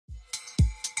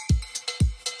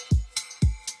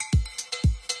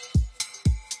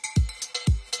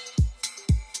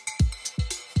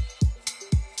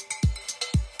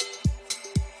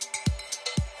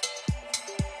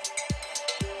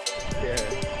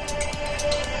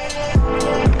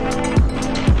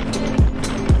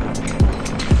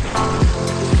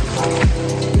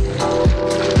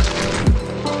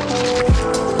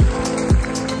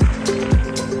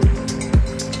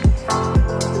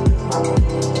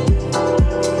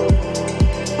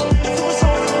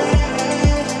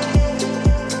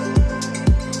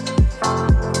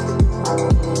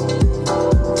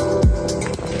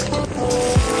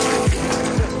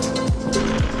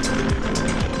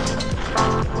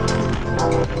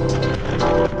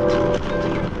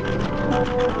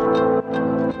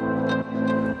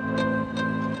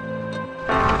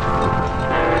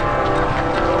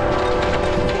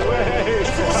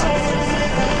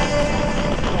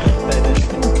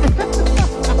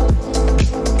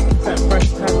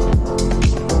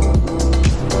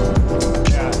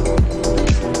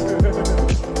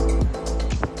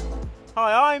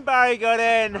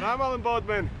I'm Alan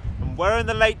Boardman. And we're in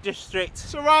the Lake District.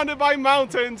 Surrounded by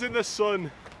mountains in the sun.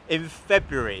 In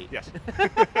February. Yes.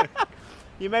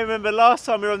 You may remember last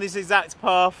time we were on this exact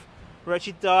path, we're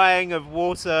actually dying of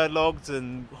waterlogged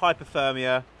and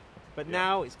hypothermia. But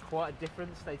now it's quite a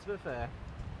different state of affair.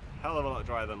 Hell of a lot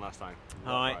drier than last time.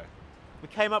 Alright. We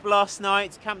came up last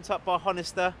night, camped up by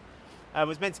Honister.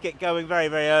 Was meant to get going very,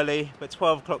 very early, but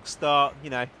 12 o'clock start, you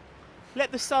know.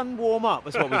 Let the sun warm up,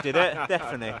 that's what we did it,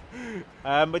 definitely.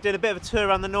 We're doing a bit of a tour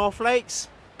around the North Lakes.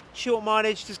 Short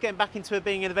mileage, just getting back into it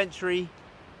being an adventure-y.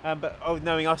 But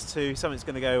knowing us two, something's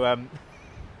going to go,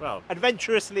 well,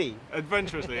 adventurously.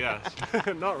 Adventurously, yes.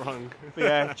 Not wrong. But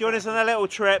yeah, join us on a little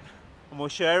trip and we'll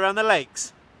show you around the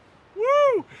lakes.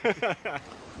 Woo! That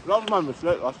was my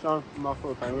mistake last time, my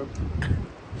full penguin.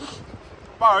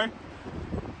 Barry?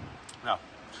 No,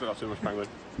 still got too much penguin.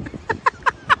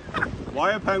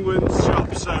 Why are penguins'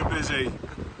 shops so busy?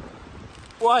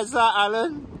 Why is that,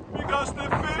 Alan? Because the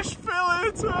fish fill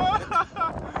it!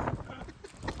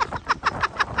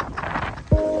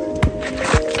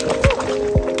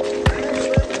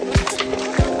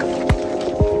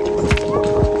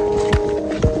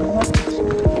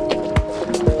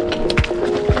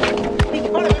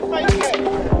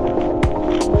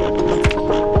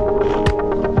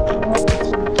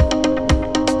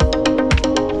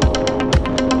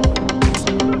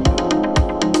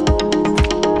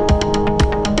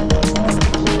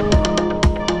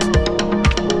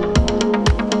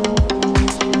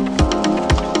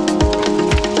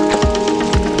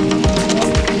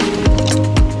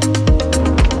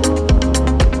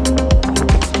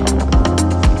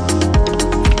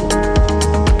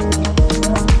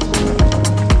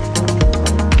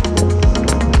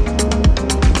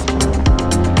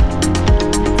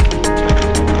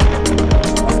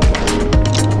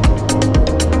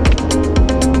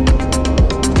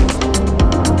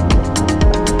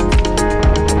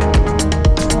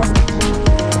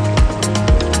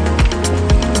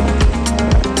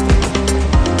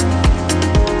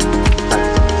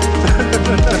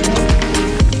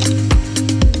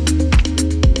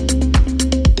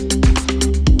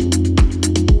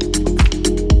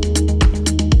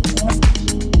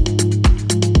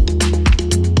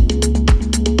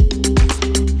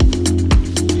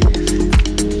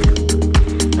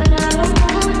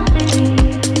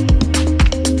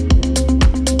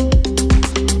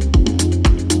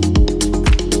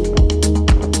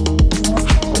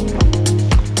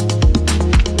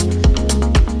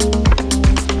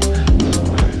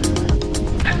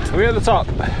 At the top.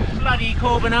 Bloody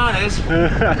cool bananas. We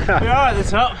are at the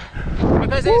top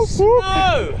because it's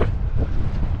snow.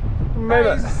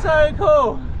 That is so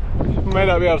cool. May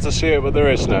not be able to see it, but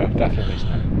there is snow. Definitely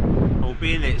snow. We'll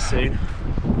be in it soon.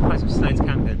 Quite some snow to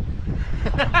camp in.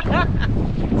 I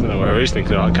don't know where he's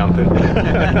thinking about camping.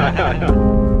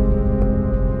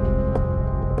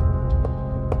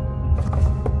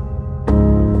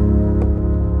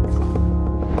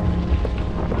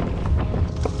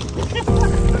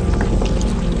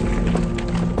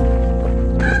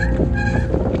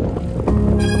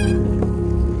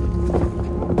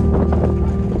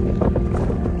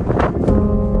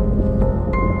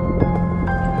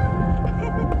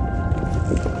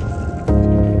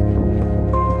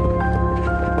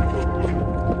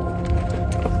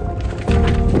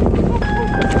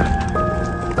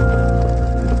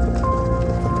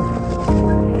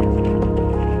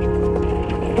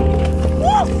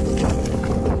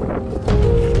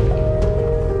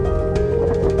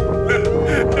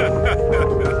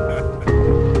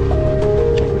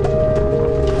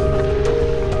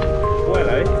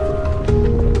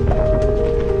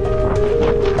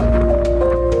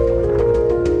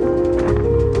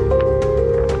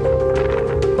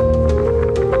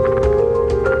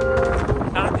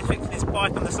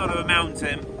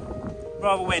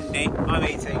 Rather windy, I'm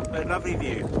eating, but a lovely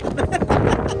view.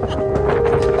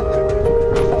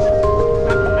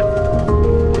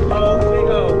 Oh, big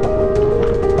hole.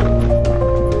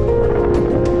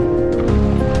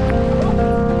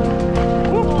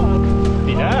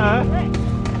 Yeah.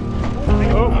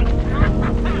 Oh.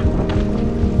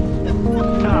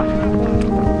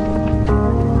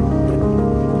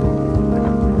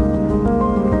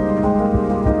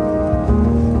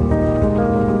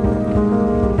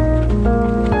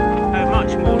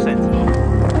 Much more sensible.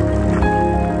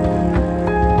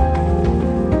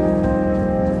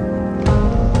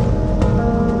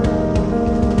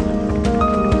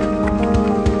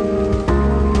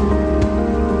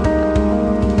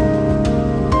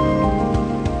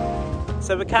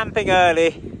 So we're camping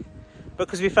early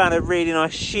because we found a really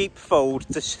nice sheepfold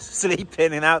to sleep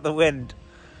in and out the wind.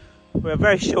 We're a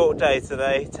very short day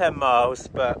today, 10 miles,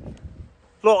 but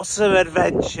lots of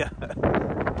adventure.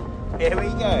 Here we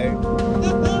go.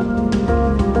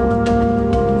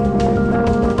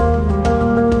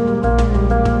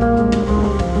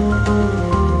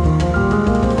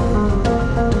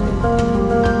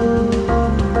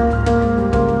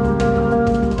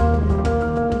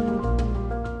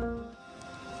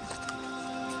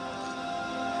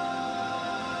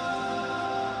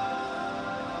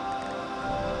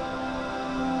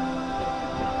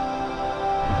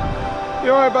 You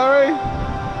alright, Barry?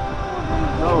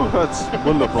 Oh, that's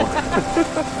wonderful.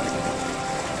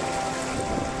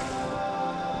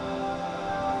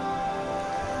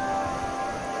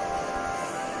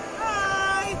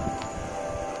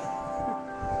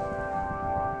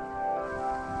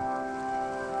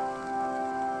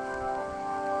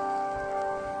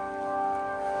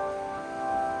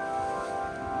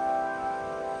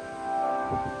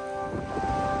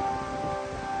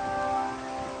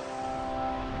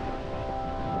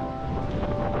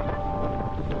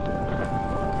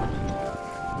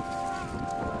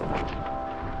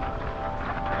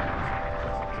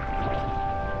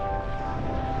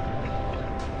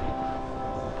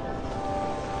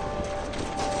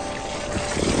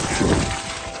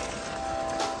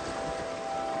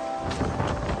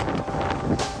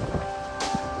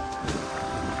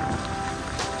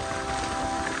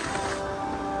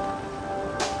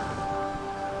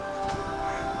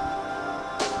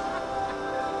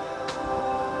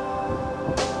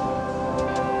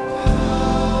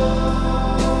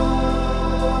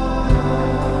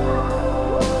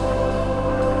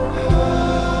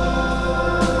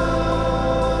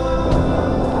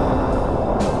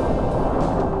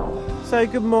 So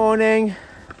good morning,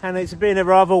 and it's been a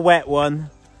rather wet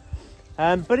one,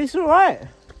 but it's all right.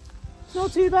 It's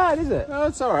not too bad, is it? No,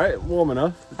 it's alright, warm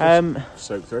enough.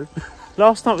 Soak through.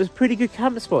 Last night was a pretty good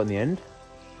camp spot in the end.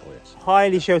 Oh yes.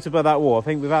 Highly sheltered by that wall. I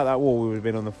think without that wall we would have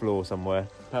been on the floor somewhere.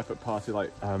 Perfect party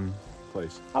like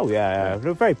place. Oh yeah. It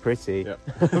looked very pretty. Yep.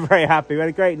 Very happy. We had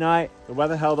a great night. The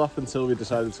weather held off until we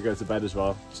decided to go to bed as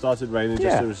well. Started raining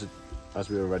just as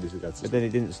we were ready to go to sleep. But then it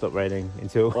didn't stop raining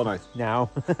until all night. Now.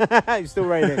 It's still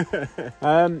raining.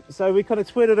 So we kind of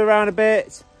twiddled around a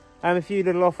bit, a few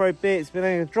little off-road bits, but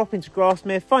then drop into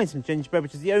Grasmere, find some gingerbread,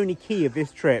 which is the only key of this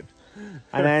trip.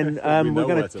 And then we're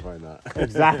going to find that.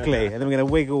 Exactly. And then we're going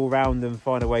to wiggle around and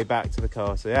find a way back to the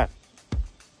car. So yeah,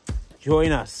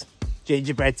 join us.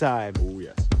 Gingerbread time. Oh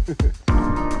yes.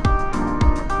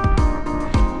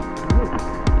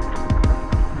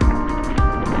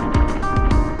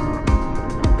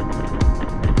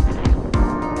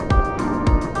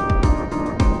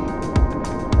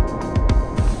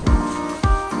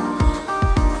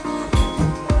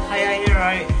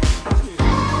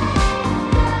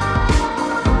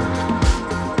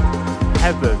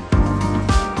 Heaven.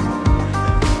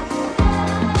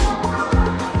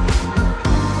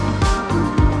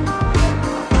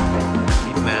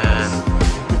 Man.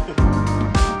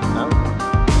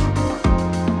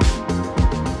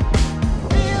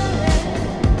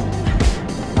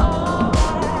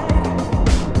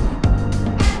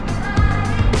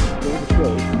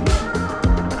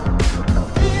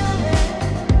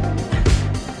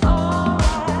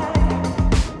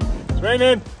 It's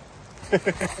raining.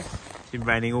 It's been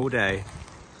raining all day.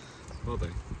 All day.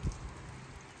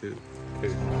 Two. Do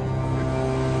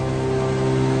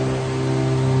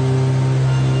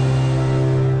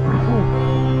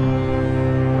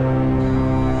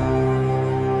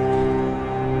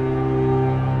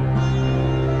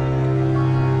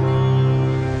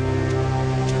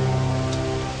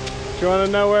you want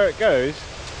to know where it goes?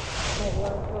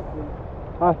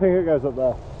 I think it goes up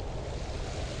there.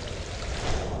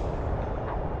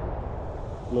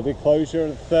 Bloody closure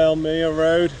of Thelmere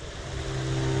Road.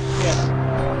 Yeah.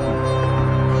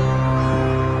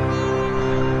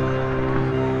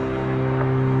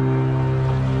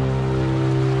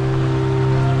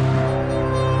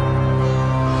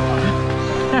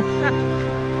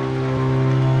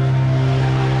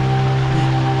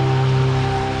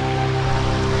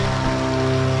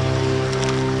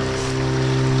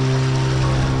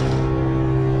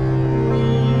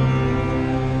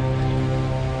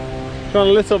 Got a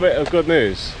little bit of good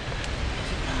news.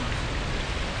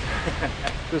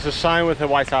 There's a sign with a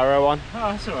white arrow on.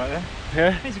 Oh, that's alright then.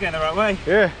 Yeah? He's going the right way.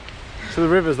 Yeah. So the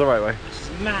river's the right way. This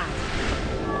is mad.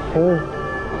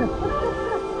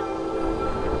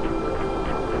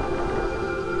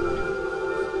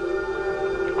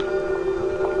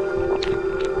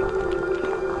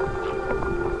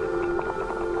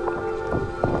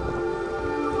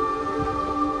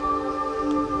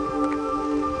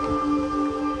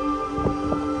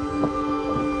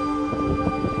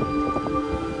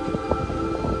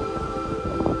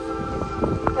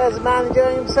 the man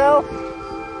enjoying himself?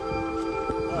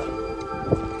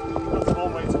 That's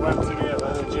one way to empty me of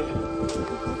energy.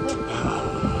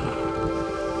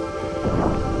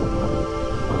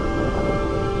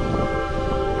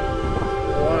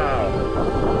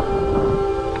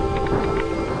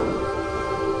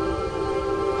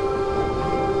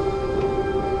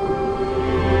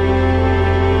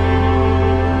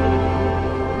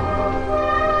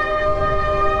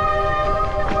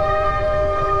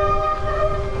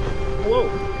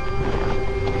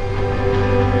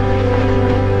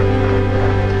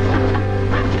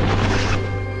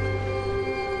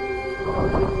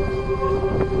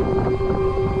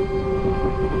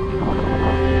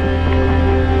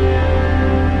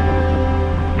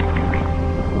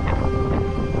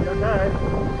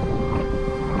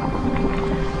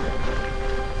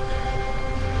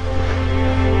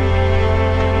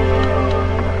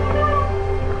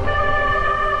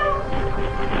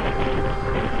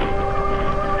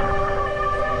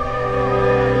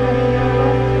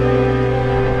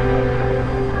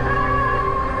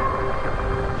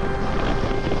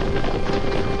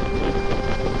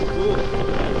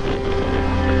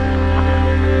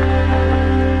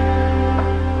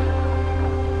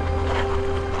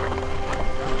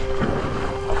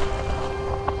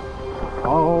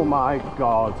 Oh my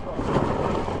god.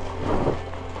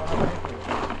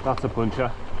 That's a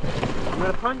puncher. You got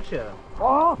a puncher?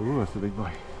 Oh! Ooh, that's a big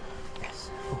boy. Yes,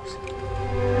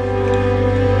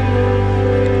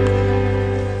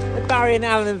 Barry and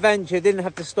Alan Adventure didn't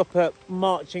have to stop at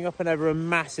marching up and over a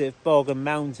massive bog and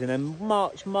mountain and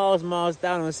march miles and miles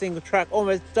down on a single track,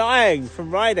 almost dying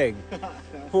from riding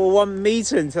for 1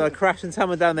 metre until I crashed and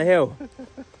tumbled down the hill.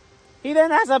 He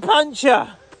then has a puncher.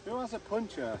 Who has a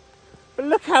puncher? But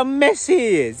look how messy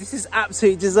he is. This is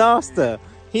absolute disaster.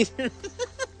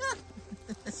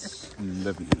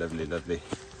 Lovely, lovely, lovely.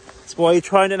 That's why you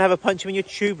try and don't have a puncher when you're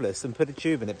tubeless and put a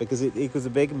tube in it, because it equals a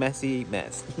big messy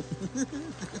mess.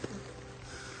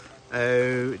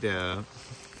 Oh dear.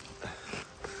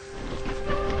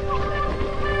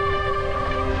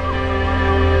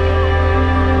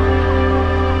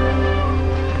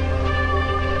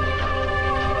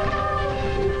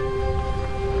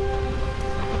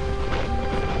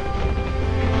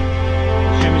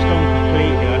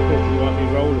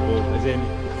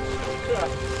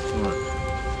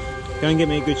 Go and get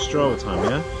me a good stroll time,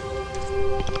 yeah?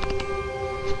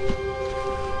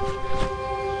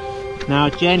 Now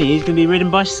Jenny is going to be ridden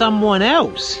by someone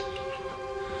else.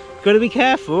 Got to be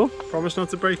careful. Promise not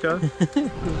to break her.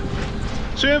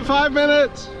 See you in 5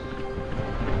 minutes.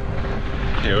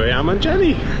 Here I am on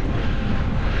Jenny.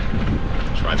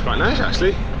 This ride's quite nice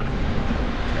actually.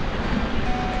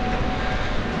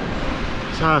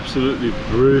 It's absolutely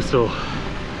brutal.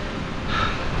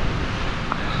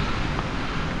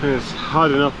 And it's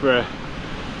hard enough for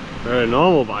a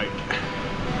normal bike.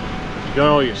 You got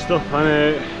all your stuff on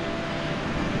it,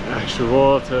 extra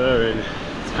water and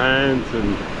tent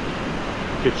and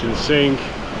kitchen sink.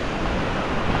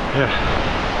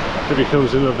 Yeah, it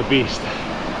becomes another beast.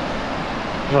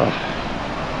 Oh.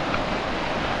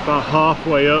 About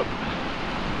halfway up,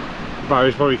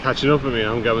 Barry's probably catching up with me.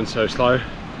 I'm going so slow.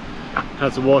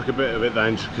 Had to walk a bit of it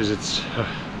then because it's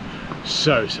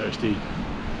so steep.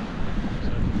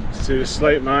 To the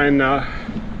slate mine now.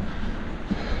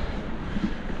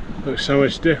 Looks so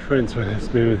much different when it's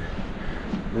been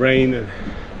rain, and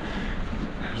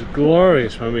it was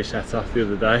glorious when we set off the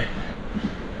other day.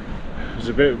 It was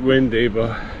a bit windy,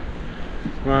 but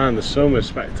man, the sun was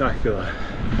spectacular.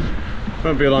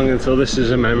 Won't be long until this is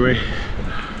a memory.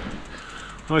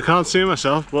 Well, I can't see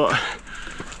myself, but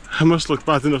I must look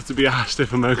bad enough to be asked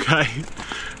if I'm okay.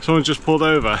 Someone just pulled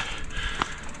over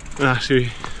and actually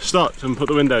stopped and put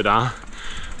the window down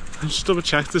and just double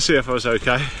checked to see if I was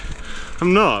okay.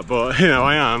 I'm not, but you know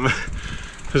I am,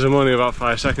 because I'm only about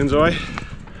 5 seconds away.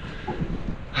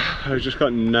 I've just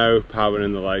got no power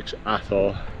in the legs at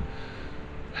all.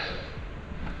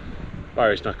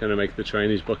 Barry's not going to make the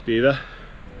train he's booked either.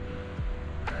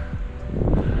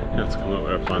 You have to come up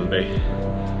with a plan B.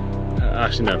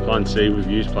 Actually no, plan C, we've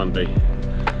used plan B.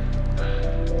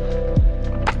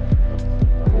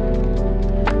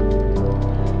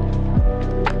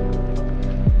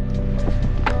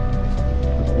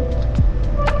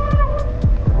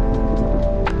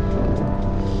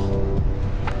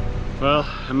 Well,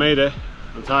 I made it.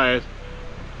 I'm tired,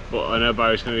 but I know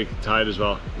Barry's going to be tired as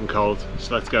well and cold,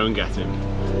 so let's go and get him.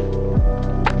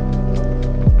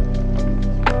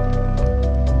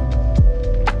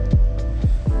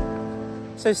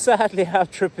 So sadly our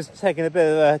trip has taken a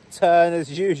bit of a turn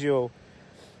as usual.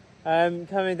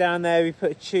 Coming down there, we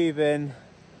put a tube in.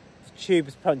 The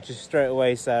tubeless punctures straight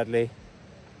away, sadly.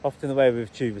 Often the way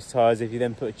with tubeless tyres, if you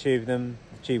then put a tube in them,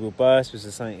 the tube will burst, which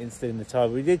is something instant in the tyre.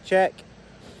 We did check,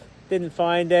 didn't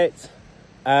find it.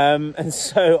 And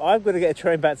so I've got to get a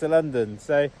train back to London.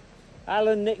 So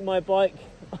Alan nicked my bike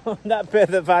on that bit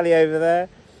of the valley over there.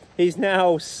 He's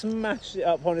now smashed it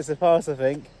up Honest Pass, I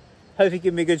think. Hopefully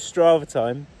give me a good Strava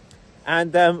time.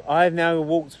 And I've now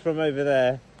walked from over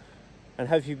there and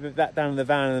hopefully put that down in the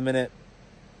van in a minute.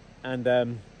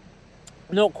 And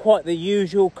not quite the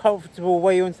usual comfortable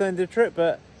way you want to end a trip,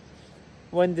 but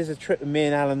when does a trip with me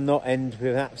and Alan not end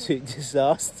with an absolute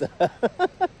disaster?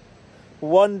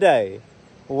 One day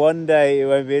it won't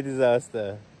be a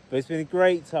disaster. But it's been a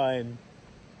great time.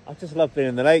 I just love being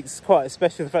in the lakes. It's quite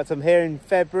special, the fact I'm here in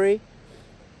February.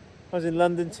 I was in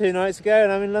London 2 nights ago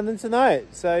and I'm in London tonight,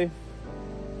 so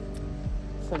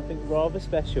something rather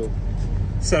special.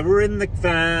 So we're in the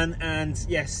van and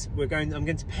yes, I'm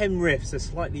going to Penrith, so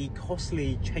slightly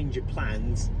costly change of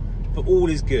plans, but all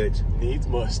is good. Needs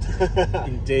must.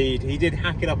 Indeed. He did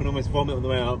hack it up and almost vomit on the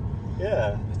way up.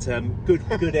 Yeah.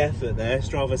 But good effort there,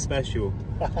 Strava special.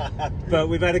 But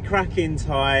we've had a cracking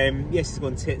time. Yes, it's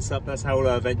gone tits up, that's how all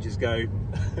our adventures go.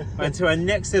 And to our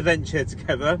next adventure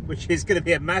together, which is going to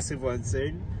be a massive one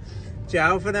soon.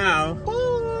 Ciao for now.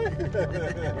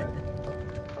 Bye.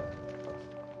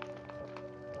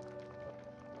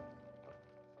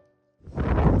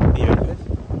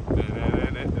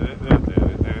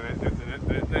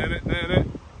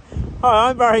 Hi,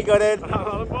 I'm Barry Godin.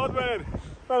 I'm Boardman.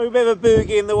 Having a bit of a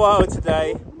boogie in the wild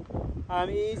today. It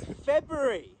is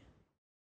February.